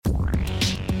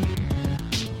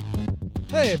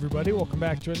Hey everybody, welcome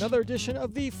back to another edition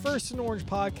of the First and Orange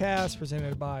podcast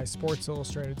presented by Sports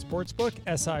Illustrated Sportsbook,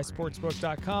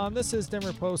 sisportsbook.com. This is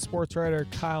Denver Post sports writer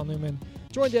Kyle Newman,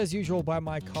 joined as usual by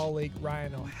my colleague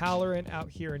Ryan O'Halloran out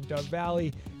here in Dove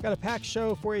Valley. Got a packed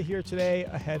show for you here today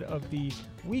ahead of the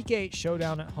Week 8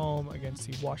 showdown at home against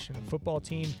the Washington football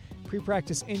team.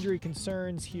 Pre-practice injury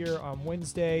concerns here on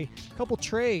Wednesday. A couple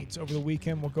trades over the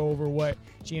weekend. We'll go over what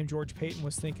GM George Paton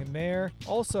was thinking there.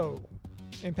 Also,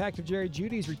 impact of Jerry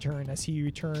Jeudy's return as he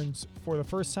returns for the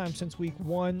first time since week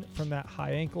 1 from that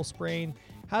high ankle sprain.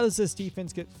 How does this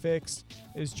defense get fixed?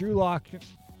 Is Drew Lock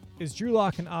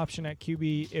an option at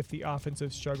QB if the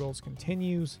offensive struggles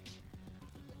continues?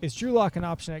 Is Drew Lock an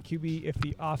option at QB if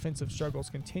the offensive struggles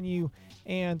continue?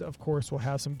 And of course, we'll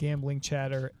have some gambling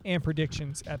chatter and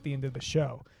predictions at the end of the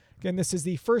show. Again, this is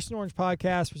the First and Orange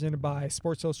podcast presented by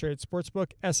Sports Illustrated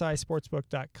Sportsbook,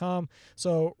 sisportsbook.com.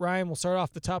 So, Ryan, we'll start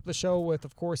off the top of the show with,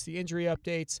 of course, the injury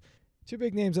updates. Two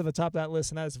big names at the top of that list,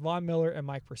 and that is Von Miller and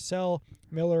Mike Purcell.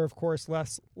 Miller, of course,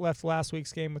 left last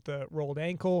week's game with a rolled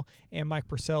ankle, and Mike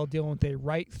Purcell dealing with a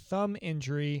right thumb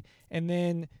injury. And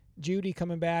then Jeudy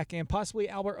coming back, and possibly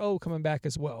Albert O coming back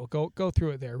as well. Go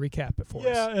through it there. Recap it for us.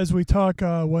 Yeah, as we talk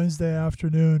Wednesday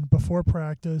afternoon before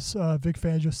practice, Vic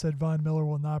Fangio said Von Miller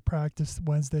will not practice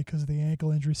Wednesday because of the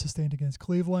ankle injury sustained against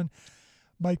Cleveland.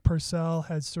 Mike Purcell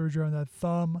had surgery on that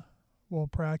thumb,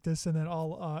 won't practice. And then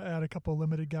I'll add a couple of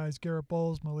limited guys, Garrett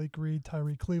Bowles, Malik Reed,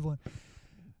 Tyree Cleveland.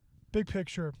 Big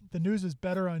picture, the news is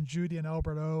better on Jeudy and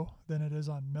Albert O than it is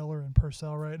on Miller and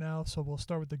Purcell right now. So we'll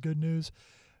start with the good news.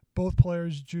 Both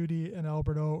players, Jeudy and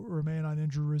Albert O, remain on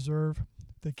injury reserve.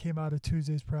 They came out of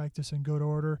Tuesday's practice in good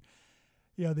order.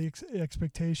 Yeah, the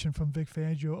expectation from Vic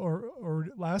Fangio, or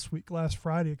last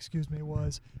Friday,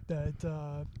 was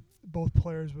that both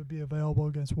players would be available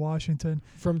against Washington.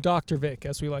 From Dr. Vic,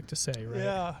 as we like to say, right?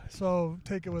 Yeah, so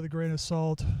take it with a grain of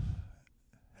salt,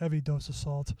 heavy dose of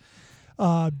salt.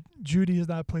 Jeudy has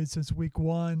not played since week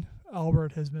 1.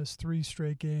 Albert has missed 3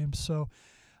 straight games. So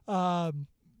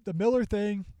the Miller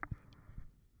thing,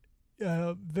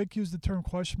 Vic used the term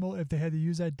questionable. If they had to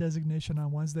use that designation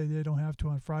on Wednesday, they don't have to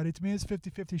on Friday. To me, it's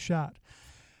 50-50 shot.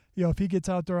 If he gets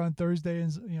out there on Thursday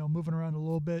and moving around a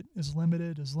little bit, is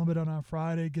limited on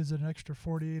Friday, gives it an extra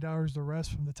 48 hours to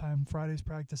rest from the time Friday's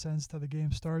practice ends till the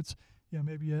game starts.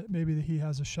 Maybe he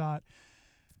has a shot.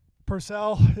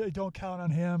 Purcell, don't count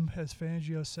on him, as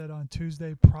Fangio said on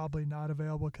Tuesday, probably not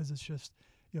available because it's just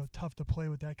tough to play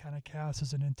with that kind of cast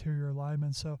as an interior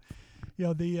lineman. So,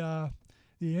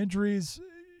 the injuries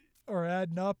are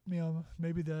adding up.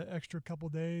 Maybe the extra couple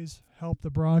days help the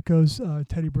Broncos.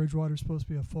 Teddy Bridgewater is supposed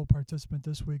to be a full participant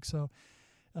this week, so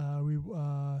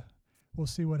we'll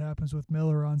see what happens with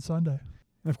Miller on Sunday.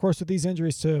 And of course, with these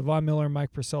injuries to Von Miller and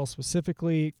Mike Purcell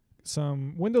specifically,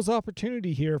 some windows of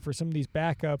opportunity here for some of these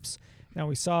backups. Now,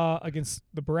 we saw against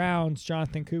the Browns,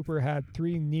 Jonathan Cooper had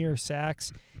 3 near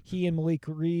sacks. He and Malik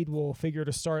Reed will figure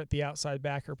to start at the outside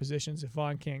backer positions if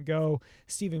Von can't go.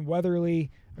 Stephen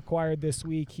Weatherly acquired this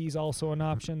week. He's also an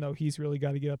option, though he's really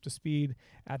got to get up to speed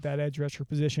at that edge rusher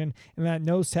position. And that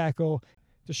nose tackle,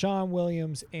 Deshaun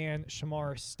Williams and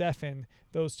Shamar Stephen,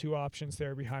 those 2 options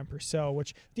there behind Purcell,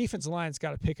 which defensive line's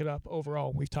got to pick it up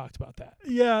overall. We've talked about that.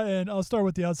 Yeah, and I'll start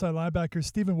with the outside linebackers.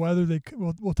 Stephen Weatherly,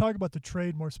 we'll talk about the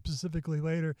trade more specifically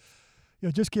later.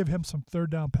 Just give him some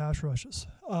third down pass rushes.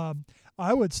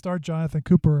 I would start Jonathan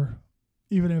Cooper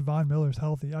even if Von Miller's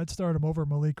healthy. I'd start him over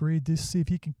Malik Reed just to see if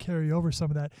he can carry over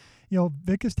some of that.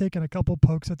 Vic has taken a couple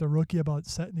pokes at the rookie about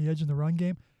setting the edge in the run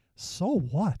game. So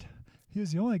what? He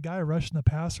was the only guy rushing the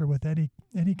passer with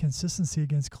any consistency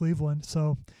against Cleveland.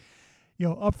 So,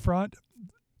 up front,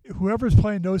 whoever's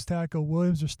playing nose tackle,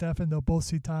 Williams or Stephen, they'll both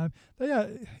see time. You got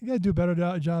to do a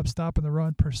better job stopping the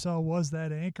run. Purcell was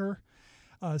that anchor.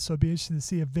 So it'd be interesting to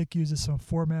see if Vic uses some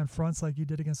 4-man fronts like he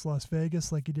did against Las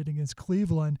Vegas, like he did against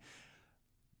Cleveland,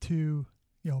 to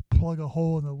plug a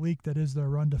hole in the leak that is their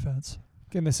run defense.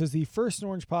 Again, this is the First and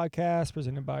Orange podcast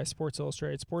presented by Sports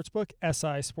Illustrated Sportsbook,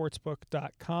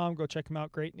 sisportsbook.com. Go check them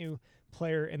out. Great new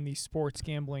player in the sports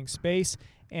gambling space.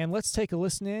 And let's take a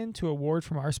listen in to a word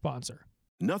from our sponsor.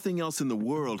 Nothing else in the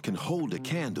world can hold a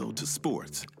candle to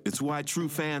sports. It's why true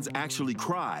fans actually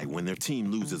cry when their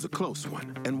team loses a close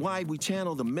one, and why we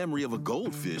channel the memory of a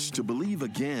goldfish to believe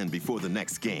again before the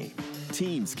next game.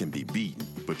 Teams can be beaten,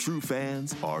 but true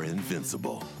fans are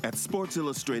invincible. At Sports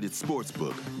Illustrated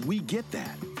Sportsbook, we get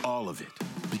that, all of it,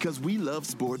 because we love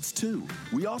sports too.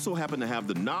 We also happen to have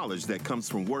the knowledge that comes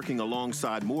from working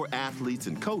alongside more athletes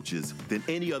and coaches than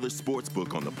any other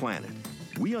sportsbook on the planet.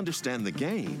 We understand the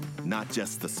game, not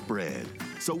just the spread.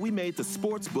 So we made the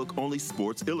sportsbook only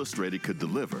Sports Illustrated could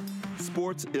deliver.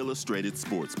 Sports Illustrated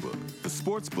Sportsbook, the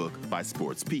sportsbook by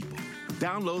sports people.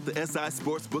 Download the SI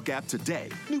Sportsbook app today.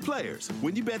 New players,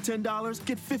 when you bet $10,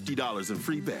 get $50 in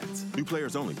free bets. New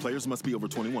players only. Players must be over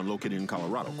 21, located in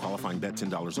Colorado. Qualifying bet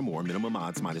 $10 or more. Minimum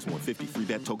odds minus 150. Free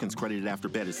bet tokens credited after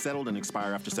bet is settled and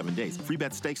expire after 7 days. Free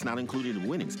bet stakes not included in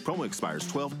winnings. Promo expires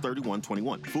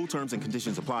 12/31/21. Full terms and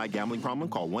conditions apply. Gambling problem?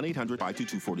 Call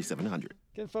 1-800-522-4700.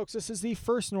 Again, folks, this is the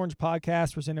First and Orange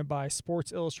podcast presented by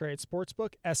Sports Illustrated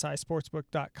Sportsbook,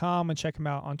 sisportsbook.com, and check them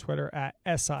out on Twitter at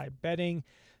SIBetting.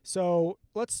 So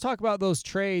let's talk about those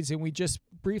trades, and we just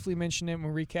briefly mentioned it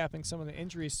when recapping some of the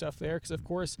injury stuff there because, of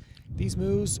course, these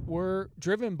moves were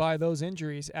driven by those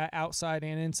injuries at outside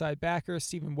and inside backers.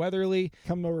 Stephen Weatherly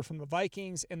coming over from the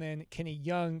Vikings, and then Kenny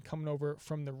Young coming over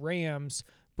from the Rams.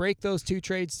 Break those two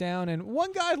trades down, and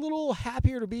one guy a little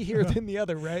happier to be here than the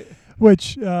other, right?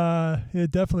 Which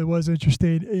it definitely was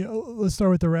interesting. Let's start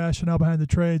with the rationale behind the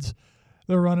trades.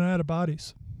 They're running out of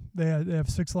bodies. They have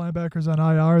 6 linebackers on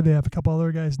IR. They have a couple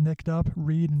other guys nicked up,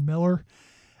 Reed and Miller.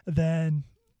 Then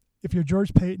if you're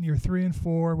George Paton, you're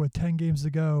 3-4 with 10 games to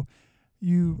go.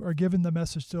 You are giving the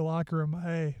message to the locker room,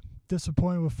 hey,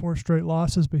 disappointed with 4 straight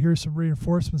losses, but here's some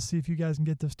reinforcements. See if you guys can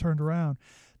get this turned around.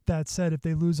 That said, if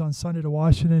they lose on Sunday to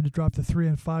Washington to drop to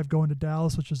 3-5 going to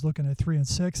Dallas, which is looking at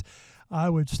 3-6, I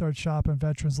would start shopping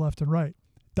veterans left and right.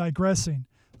 Digressing,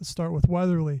 let's start with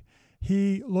Weatherly.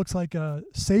 He looks like a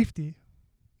safety,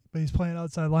 but he's playing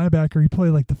outside linebacker. He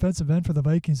played like defensive end for the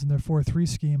Vikings in their 4-3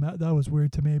 scheme. That was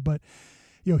weird to me. But,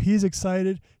 he's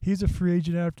excited. He's a free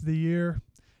agent after the year.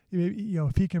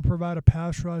 If he can provide a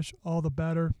pass rush, all the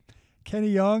better. Kenny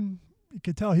Young, you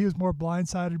could tell he was more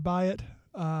blindsided by it.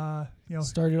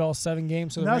 Started all 7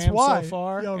 games for the Rams so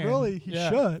far. Really, he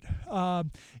should.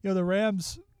 The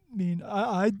Rams,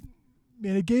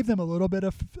 it gave them a little bit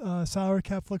of salary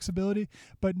cap flexibility,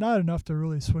 but not enough to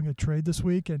really swing a trade this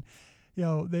week. And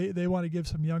they want to give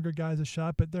some younger guys a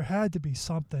shot, but there had to be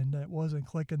something that wasn't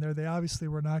clicking there. They obviously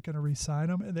were not going to re-sign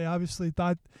him, and they obviously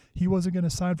thought he wasn't going to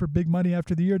sign for big money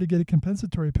after the year to get a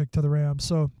compensatory pick to the Rams.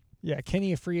 So, yeah,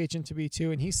 Kenny a free agent to be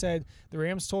too, and he said the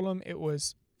Rams told him it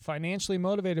was financially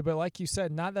motivated, but like you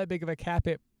said, not that big of a cap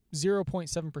at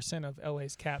 0.7% of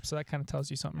LA's cap. So that kind of tells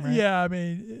you something, right? Yeah,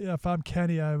 if I'm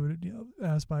Kenny, I would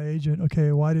ask my agent,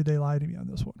 okay, why did they lie to me on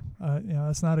this one?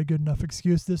 That's not a good enough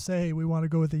excuse to say, hey, we want to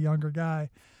go with a younger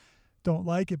guy. Don't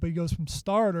like it, but he goes from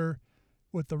starter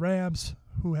with the Rams,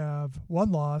 who have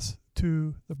 1 loss,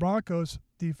 to the Broncos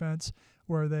defense,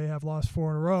 where they have lost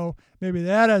 4 in a row. Maybe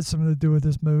that has something to do with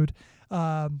this mood.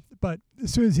 But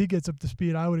as soon as he gets up to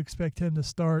speed, I would expect him to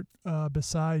start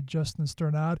beside Justin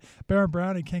Sternad. Baron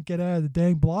Browning can't get out of the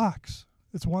dang blocks.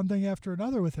 It's one thing after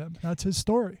another with him. That's his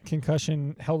story.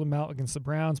 Concussion held him out against the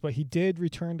Browns, but he did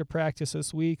return to practice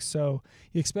this week, so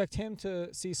you expect him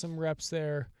to see some reps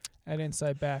there at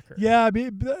inside backer. Yeah,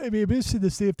 it'd be interesting to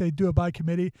see if they do it by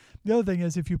committee. The other thing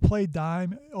is, if you play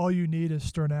dime, all you need is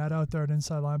Sternad out there at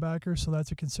inside linebacker, so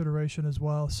that's a consideration as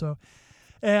well. So,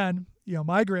 and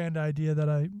my grand idea that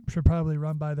I should probably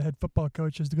run by the head football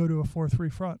coach is to go to a 4-3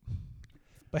 front.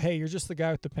 But hey, you're just the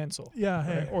guy with the pencil. Yeah,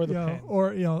 hey, right? Or the pen. Or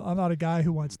I'm not a guy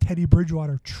who wants Teddy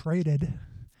Bridgewater traded.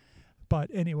 But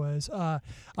anyways, I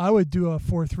would do a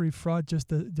 4-3 front just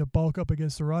to bulk up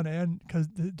against the run, and because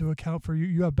to account for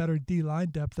you have better D-line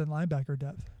depth than linebacker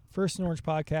depth. First and Orange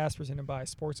podcast presented by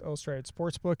Sports Illustrated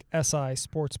Sportsbook,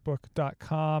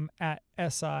 sisportsbook.com, at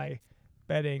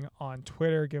SIBetting on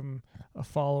Twitter. Give them a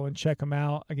follow and check them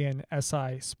out. Again,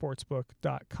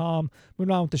 sisportsbook.com.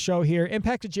 Moving on with the show here.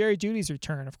 Impact of Jerry Jeudy's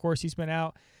return. Of course, he's been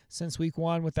out since week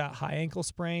 1 with that high ankle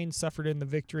sprain, suffered in the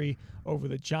victory over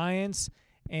the Giants.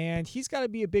 And he's got to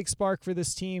be a big spark for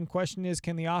this team. Question is,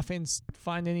 can the offense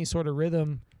find any sort of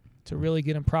rhythm to really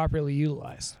get him properly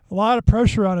utilized? A lot of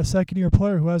pressure on a second-year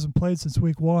player who hasn't played since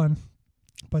week 1.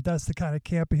 But that's the kind of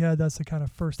camp he had. That's the kind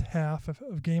of first half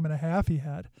of game and a half he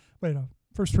had.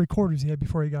 First 3 quarters he had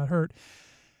before he got hurt.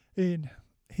 And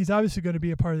he's obviously going to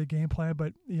be a part of the game plan,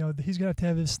 but he's going to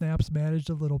have his snaps managed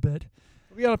a little bit.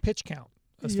 We'll be on a pitch count,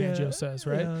 as Fangio says,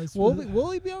 right? Yeah,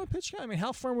 will he be on a pitch count?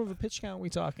 How firm of a pitch count are we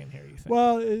talking here, you think?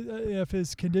 Well, if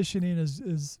his conditioning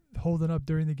is holding up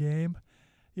during the game,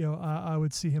 I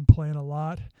would see him playing a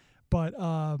lot. But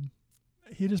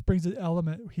he just brings an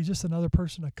element. He's just another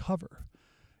person to cover.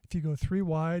 If you go 3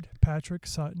 wide, Patrick,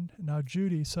 Sutton, and now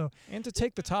Jeudy. And to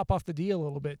take the top off the D a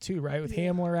little bit too, right? With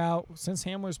Hamler out, since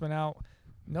Hamler's been out,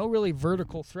 no really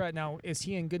vertical threat. Now, is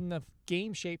he in good enough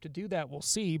game shape to do that? We'll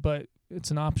see, but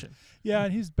it's an option. Yeah,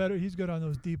 and he's better. He's good on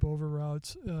those deep over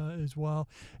routes as well.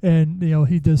 And,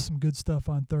 he does some good stuff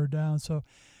on 3rd down. So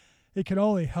it can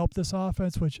only help this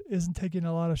offense, which isn't taking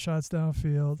a lot of shots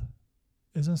downfield,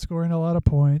 isn't scoring a lot of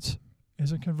points,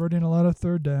 isn't converting a lot of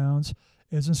third downs,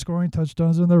 isn't scoring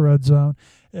touchdowns in the red zone.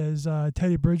 As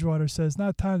Teddy Bridgewater says,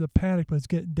 not time to panic, but it's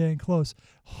getting dang close.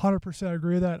 100%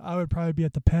 agree with that. I would probably be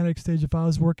at the panic stage if I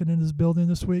was working in this building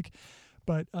this week.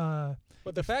 But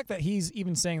the fact that he's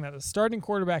even saying that, the starting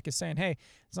quarterback is saying, hey,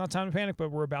 it's not time to panic, but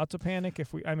we're about to panic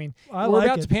if we – we're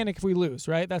about to panic if we lose,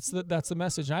 right? That's the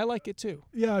message, and I like it too.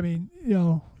 Yeah,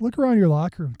 look around your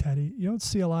locker room, Teddy. You don't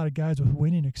see a lot of guys with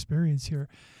winning experience here.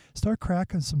 Start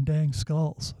cracking some dang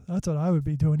skulls. That's what I would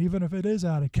be doing, even if it is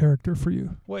out of character for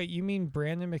you. Wait, you mean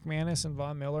Brandon McManus and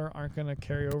Von Miller aren't going to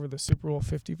carry over the Super Bowl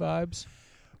 50 vibes?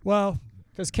 Well,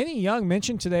 because Kenny Young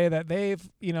mentioned today that they've,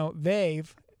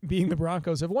 being the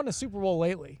Broncos, have won a Super Bowl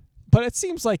lately. But it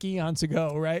seems like eons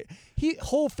ago, right?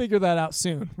 He'll figure that out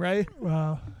soon, right?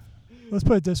 Well, let's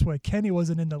put it this way. Kenny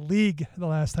wasn't in the league the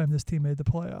last time this team made the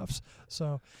playoffs.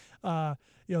 So,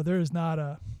 there is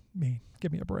not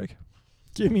give me a break.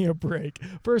 Give me a break.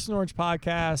 First and Orange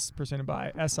podcast presented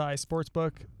by SI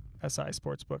Sportsbook,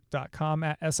 sisportsbook.com,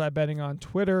 at SI Betting on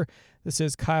Twitter. This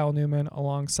is Kyle Newman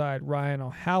alongside Ryan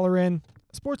O'Halloran.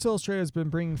 Sports Illustrated has been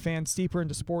bringing fans deeper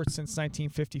into sports since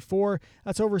 1954.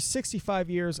 That's over 65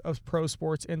 years of pro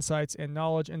sports insights and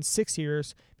knowledge, and 6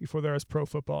 years before there was pro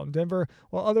football in Denver.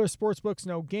 While other sportsbooks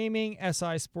know gaming,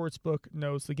 SI Sportsbook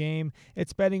knows the game.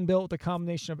 It's betting built with a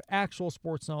combination of actual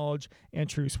sports knowledge and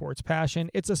true sports passion.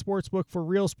 It's a sportsbook for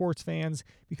real sports fans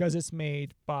because it's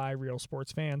made by real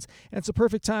sports fans. And it's a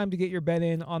perfect time to get your bet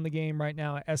in on the game right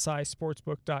now at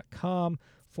sisportsbook.com.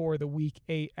 for the Week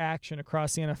 8 action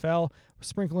across the NFL. We're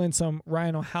sprinkling some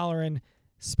Ryan O'Halloran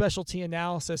specialty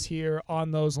analysis here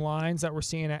on those lines that we're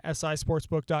seeing at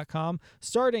sisportsbook.com,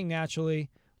 starting naturally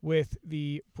with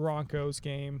the Broncos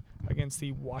game against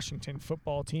the Washington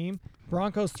football team.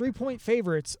 Broncos 3-point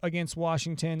favorites against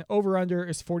Washington. Over-under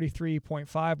is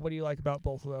 43.5. What do you like about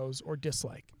both of those, or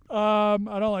dislike? I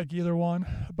don't like either one,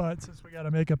 but since we got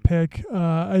to make a pick,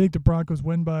 I think the Broncos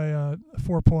win by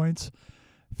 4 points.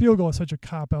 Field goal is such a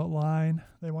cop-out line.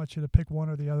 They want you to pick one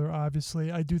or the other,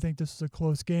 obviously. I do think this is a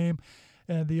close game.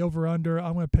 And the over-under,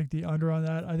 I'm going to pick the under on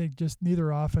that. I think just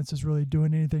neither offense is really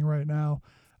doing anything right now.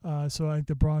 So I think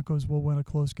the Broncos will win a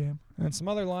close game. And some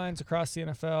other lines across the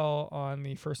NFL on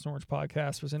the First and Orange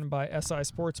podcast presented by SI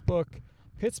Sportsbook.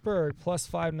 Pittsburgh plus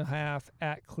 5.5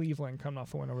 at Cleveland, coming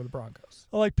off a win over the Broncos.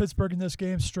 I like Pittsburgh in this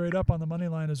game straight up on the money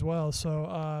line as well. So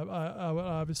I would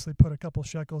obviously put a couple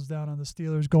shekels down on the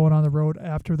Steelers going on the road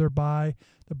after their bye.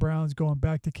 The Browns going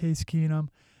back to Case Keenum.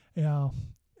 The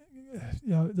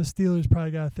Steelers probably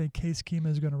got to think Case Keenum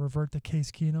is going to revert to Case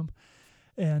Keenum.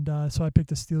 And so I picked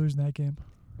the Steelers in that game.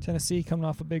 Tennessee coming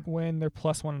off a big win. They're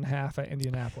plus 1.5 at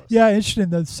Indianapolis. Yeah, interesting.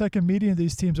 The second meeting of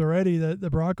these teams already, the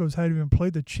Broncos hadn't even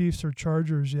played the Chiefs or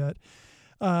Chargers yet.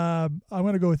 I'm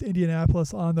going to go with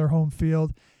Indianapolis on their home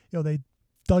field. They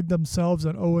dug themselves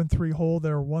an 0-3 hole.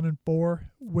 They're 1-4.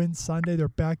 Win Sunday, they're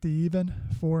back to even,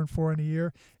 4-4 in a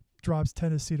year. Drops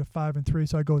Tennessee to 5-3,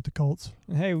 so I go with the Colts.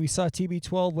 And hey, we saw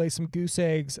TB12 lay some goose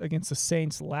eggs against the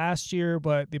Saints last year,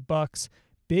 but the Bucs,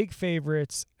 big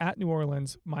favorites at New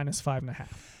Orleans, minus 5.5.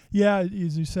 Yeah,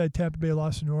 as you said, Tampa Bay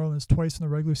lost to New Orleans twice in the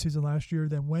regular season last year,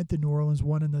 then went to New Orleans,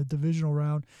 won in the divisional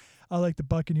round. I like the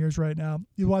Buccaneers right now.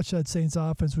 You watch that Saints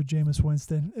offense with Jameis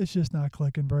Winston. It's just not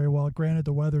clicking very well. Granted,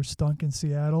 the weather stunk in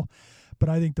Seattle, but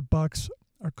I think the Bucs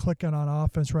are clicking on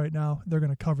offense right now. They're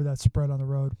going to cover that spread on the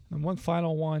road. And one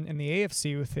final one in the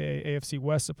AFC with the AFC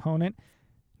West opponent.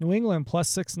 New England plus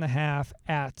 6.5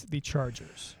 at the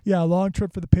Chargers. Yeah, a long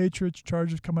trip for the Patriots.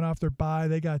 Chargers coming off their bye.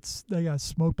 They got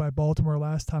smoked by Baltimore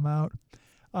last time out.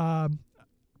 I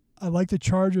like the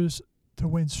Chargers to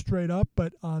win straight up,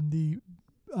 but on the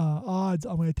odds,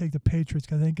 I'm going to take the Patriots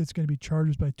because I think it's going to be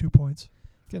Chargers by 2 points.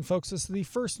 Again, folks, this is the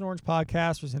First and Orange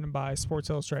podcast presented by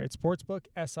Sports Illustrated Sportsbook,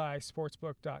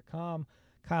 sisportsbook.com.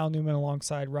 Kyle Newman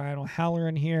alongside Ryan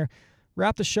O'Halloran here.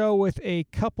 Wrap the show with a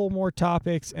couple more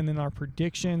topics and then our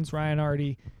predictions. Ryan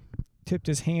already tipped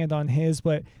his hand on his,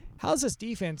 but how does this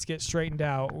defense get straightened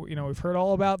out? We've heard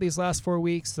all about these last 4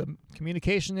 weeks, the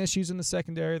communication issues in the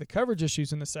secondary, the coverage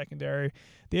issues in the secondary,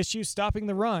 the issues stopping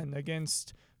the run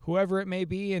against whoever it may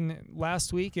be. And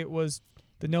last week it was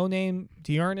the no-name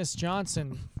Dearness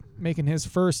Johnson making his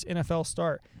first NFL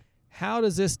start. How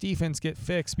does this defense get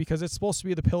fixed? Because it's supposed to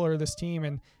be the pillar of this team,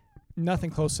 and nothing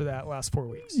close to that last 4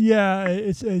 weeks. Yeah,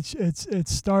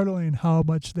 it's startling how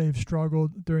much they've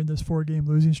struggled during this 4-game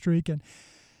losing streak. And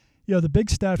the big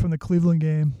stat from the Cleveland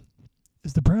game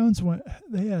is the Browns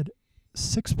had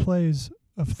 6 plays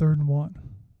of 3rd and 1.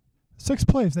 6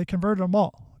 plays, they converted them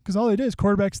all. because all they did is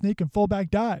quarterback sneak and fullback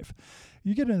dive.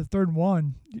 You get into 3rd and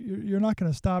 1, you're not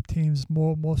going to stop teams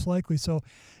most likely. So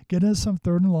get into some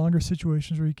 3rd and longer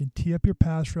situations where you can tee up your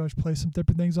pass rush, play some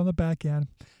different things on the back end.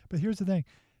 But here's the thing.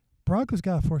 Broncos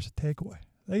got to force a takeaway.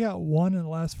 They got 1 in the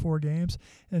last 4 games.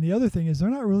 And the other thing is they're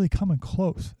not really coming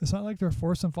close. It's not like they're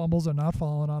forcing fumbles or not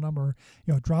falling on them or,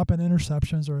 dropping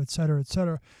interceptions or et cetera, et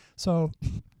cetera. So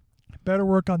better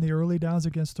work on the early downs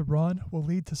against the run will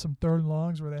lead to some 3rd and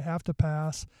longs where they have to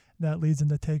pass. That leads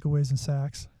into takeaways and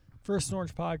sacks. First and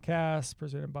Orange podcast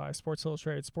presented by Sports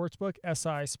Illustrated Sportsbook,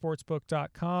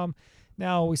 sisportsbook.com.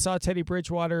 Now, we saw Teddy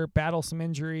Bridgewater battle some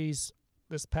injuries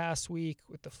this past week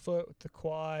with the foot, with the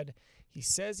quad. He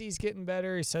says he's getting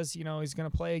better. He says, he's going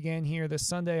to play again here this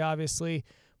Sunday, obviously.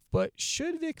 But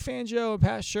should Vic Fangio and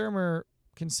Pat Shurmur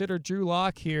consider Drew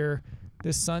Lock here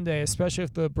this Sunday, especially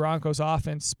if the Broncos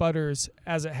offense sputters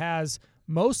as it has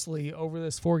mostly over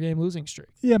this 4-game losing streak?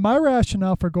 Yeah, my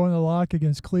rationale for going to Lock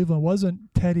against Cleveland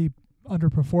wasn't Teddy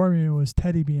underperforming. It was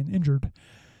Teddy being injured.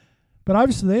 But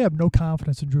obviously they have no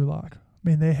confidence in Drew Lock. I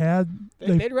mean,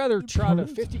 they'd rather trot a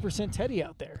 50% Teddy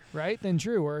out there, right, than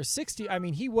Drew, or a 60. I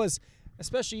mean, he was,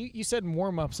 especially you said in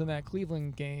warm-ups in that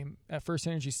Cleveland game at First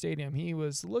Energy Stadium, he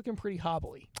was looking pretty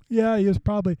hobbly. Yeah, he was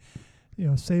probably,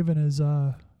 saving his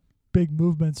big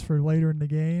movements for later in the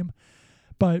game.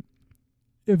 But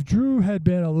if Drew had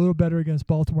been a little better against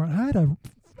Baltimore, I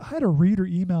had a reader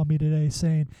email me today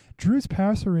saying Drew's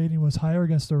passer rating was higher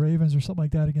against the Ravens or something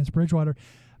like that against Bridgewater.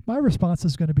 My response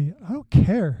is going to be, I don't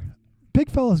care. Big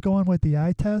fella's going with the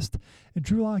eye test, and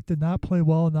Drew Lock did not play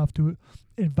well enough to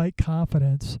invite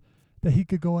confidence that he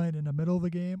could go in the middle of the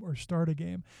game or start a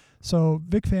game. So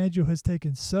Vic Fangio has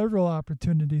taken several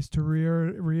opportunities to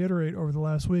reiterate over the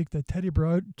last week that Teddy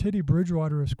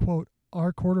Bridgewater is, quote,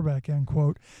 our quarterback, end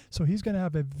quote. So he's going to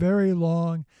have a very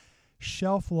long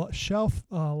shelf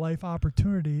life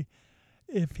opportunity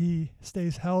if he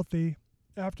stays healthy.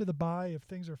 After the bye, if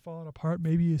things are falling apart,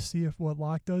 maybe you see what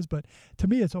Lock does. But to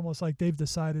me, it's almost like they've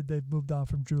decided they've moved on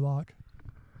from Drew Lock.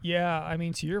 Yeah, I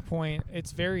mean, to your point,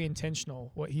 it's very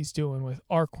intentional what he's doing with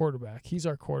our quarterback. He's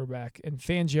our quarterback, and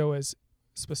Fangio has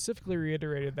specifically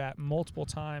reiterated that multiple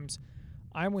times.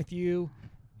 I'm with you,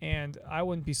 and I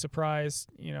wouldn't be surprised,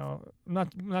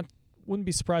 wouldn't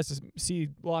be surprised to see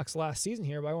Lock's last season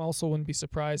here, but I also wouldn't be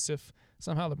surprised if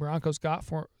somehow the Broncos got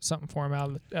something for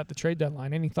him at the trade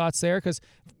deadline. Any thoughts there? Because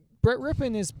Brett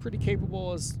Rippon is pretty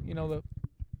capable as, the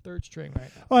 3rd string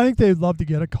right now. Well, I think they'd love to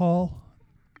get a call.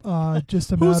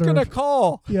 Just a matter Who's going to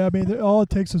call? Yeah, I mean, all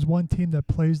it takes is one team that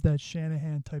plays that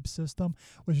Shanahan-type system,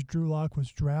 which Drew Lock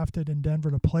was drafted in Denver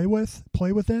to play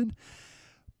within.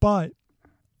 But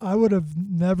I would have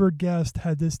never guessed,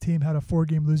 had this team had a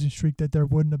 4-game losing streak, that there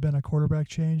wouldn't have been a quarterback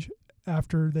change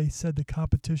after they said the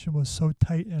competition was so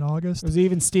tight in August. It was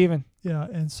even Steven. Yeah,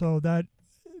 and so that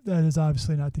is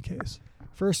obviously not the case.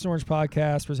 First Orange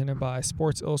podcast presented by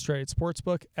Sports Illustrated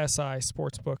Sportsbook,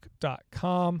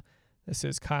 sisportsbook.com. This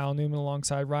is Kyle Newman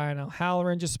alongside Ryan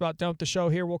O'Halloran. Just about done with the show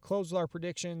here. We'll close with our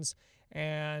predictions,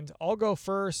 and I'll go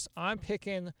first. I'm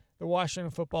picking the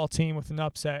Washington football team with an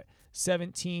upset,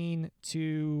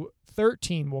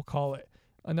 17-13, we'll call it.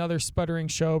 Another sputtering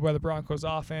show by the Broncos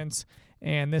offense,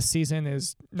 and this season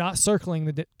is not circling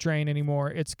the drain anymore.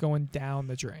 It's going down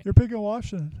the drain. You're picking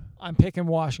Washington. I'm picking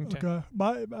Washington. Okay.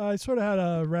 I sort of had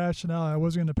a rationale. I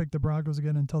wasn't going to pick the Broncos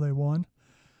again until they won.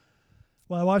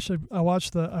 Well, I watched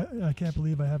I can't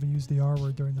believe I haven't used the R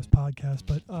word during this podcast,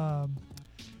 but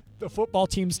the football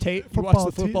team's tape. You watched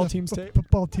the football team's tape?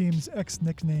 Football team's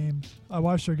ex-nickname. I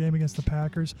watched their game against the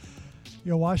Packers.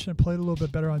 Washington played a little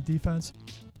bit better on defense.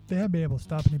 They haven't been able to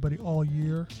stop anybody all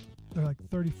year. They're like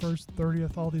 31st,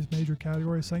 30th, all these major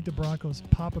categories. I think the Broncos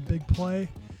pop a big play,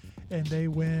 and they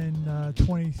win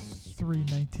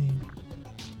 23-19.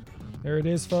 There it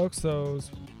is, folks.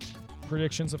 Those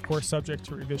predictions, of course, subject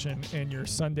to revision in your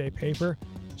Sunday paper.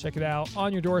 Check it out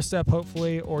on your doorstep,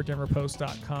 hopefully, or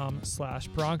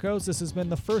denverpost.com/Broncos. This has been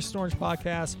the First Orange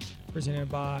podcast presented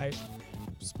by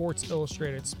Sports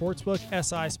Illustrated Sportsbook,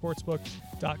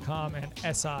 sisportsbook.com, and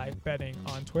SI Betting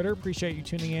on Twitter. Appreciate you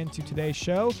tuning in to today's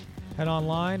show. Head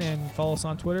online and follow us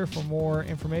on Twitter for more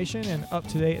information and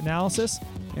up-to-date analysis.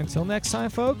 Until next time,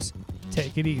 folks,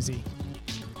 take it easy.